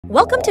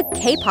Welcome to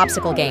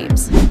K-Popsicle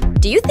Games.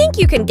 Do you think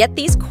you can get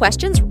these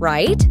questions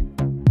right?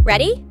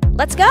 Ready?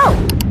 Let's go!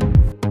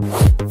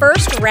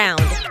 First round.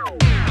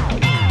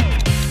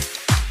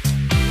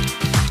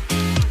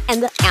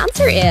 And the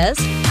answer is...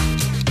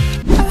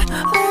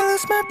 I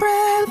lose my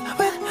breath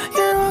when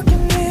you're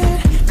walking in,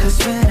 'cause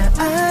when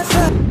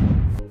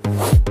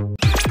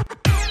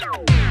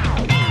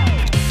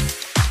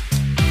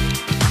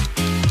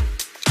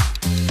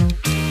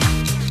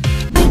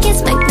I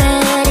guess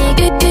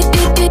magnetic,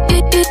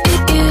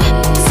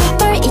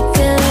 super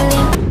Italy.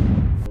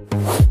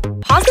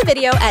 Pause the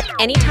video at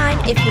any time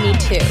if you need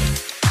to.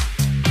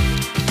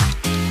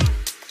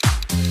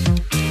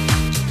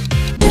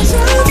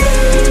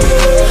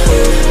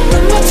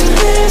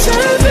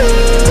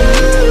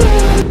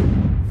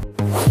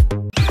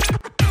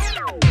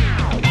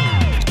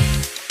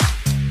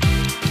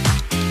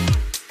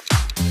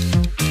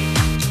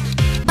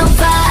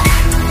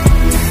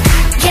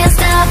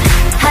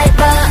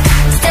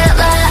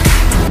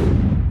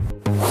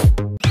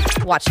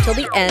 Watch till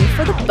the end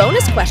for the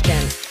bonus question.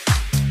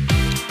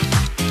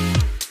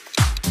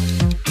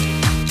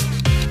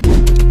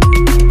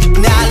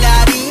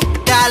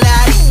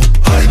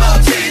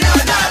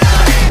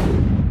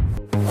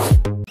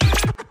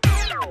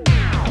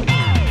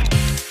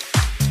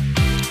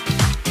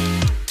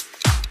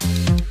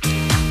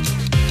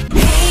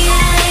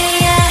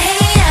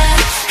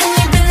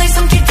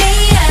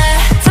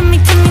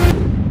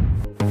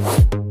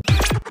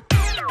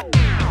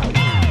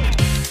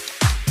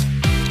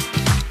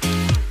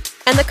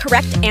 And the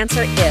correct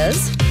answer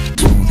is...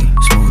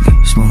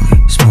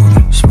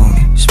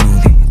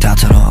 smoothie.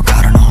 다처럼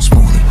갈아넣은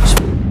smoothie.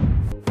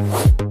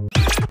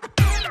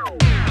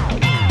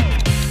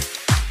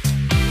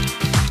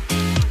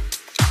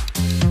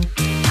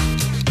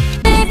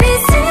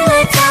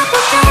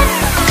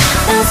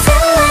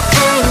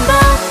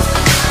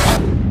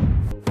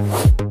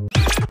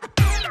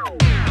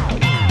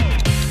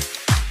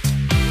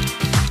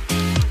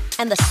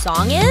 And the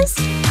song is...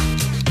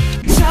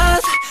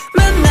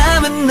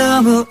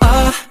 너무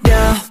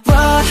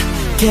어려워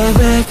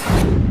계획.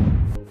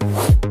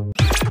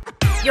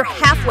 You're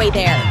halfway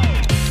there.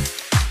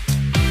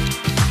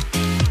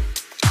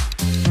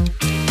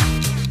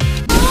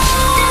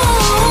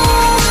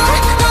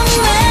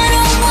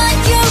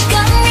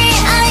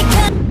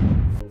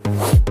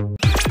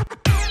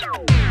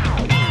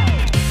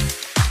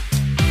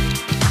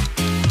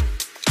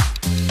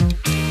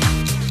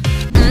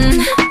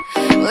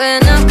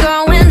 When I'm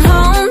going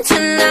home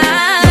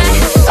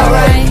tonight.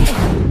 Alright.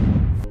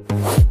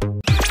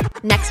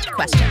 Next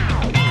question.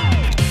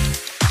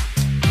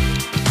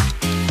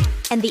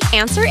 And the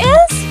answer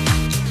is...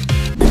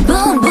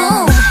 Boom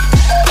boom.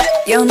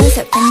 여는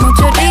색깔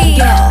모조리에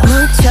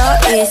묻혀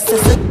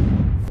있었어.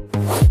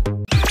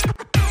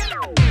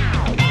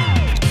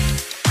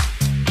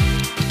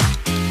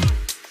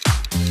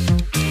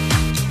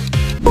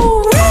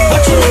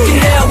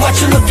 What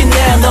you looking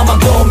at? 너만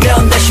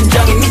보면 내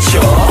심장이 미쳐.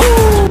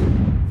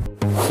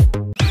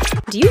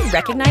 Do you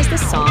recognize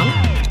this song?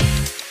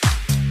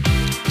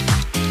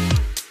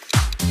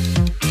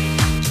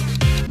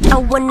 I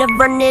wanna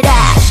run it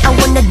dash, I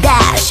wanna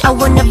dash, I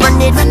wanna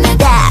run it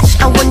dash,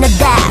 I wanna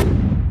dash.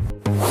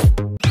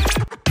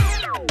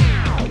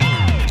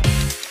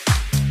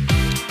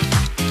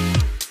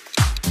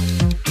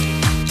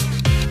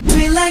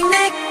 Sweet like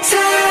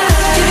nectar.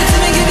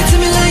 Give it to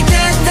me like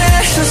that.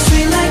 So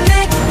sweet like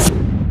nectar.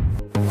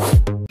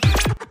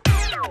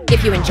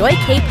 If you enjoy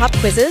K-pop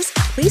quizzes,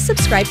 please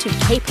subscribe to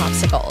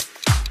K-Popsicle.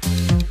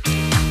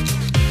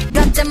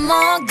 Got them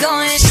all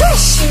going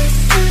shush,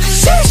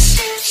 shush,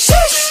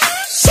 shush,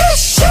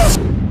 shush, shush.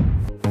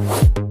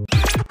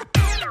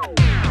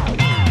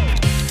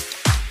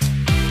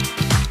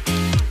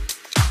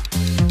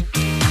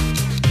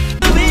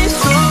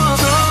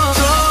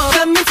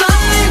 Got me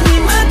falling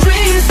in my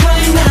dreams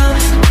right now.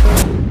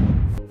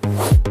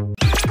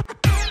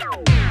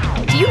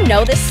 Do you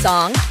know this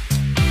song?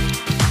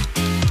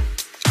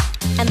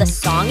 And the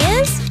song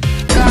is...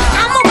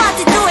 I'm about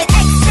to do it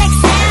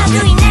XXL,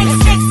 doing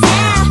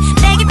XXL.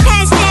 Make it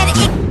past that.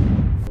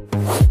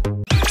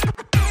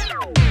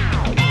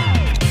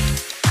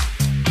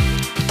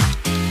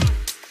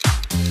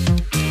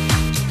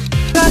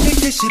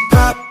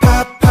 Pop,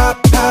 pop, pop,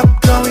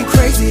 pop, going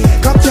crazy.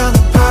 걱정은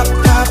pop,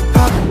 pop,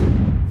 pop.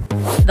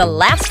 The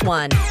last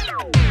one.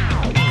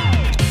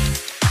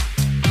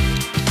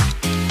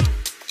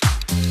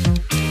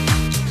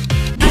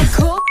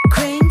 Cool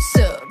cream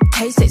soup,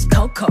 tastes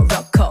Coco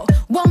Roco.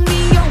 Want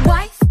me your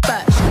wife,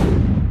 but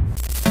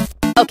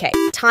Okay,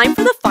 time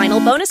for the final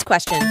bonus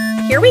question.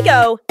 Here we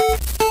go.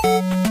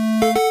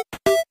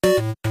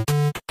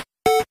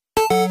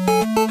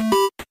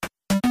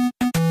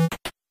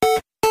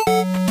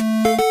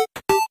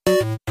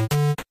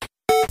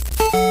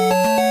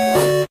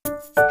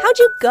 How'd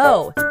you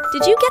go?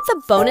 Did you get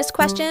the bonus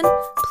question?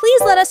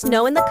 Please let us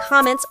know in the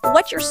comments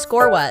what your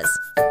score was.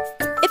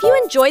 If you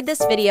enjoyed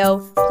this video,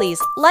 please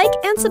like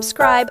and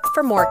subscribe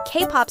for more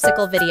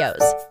K-Popsicle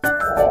videos.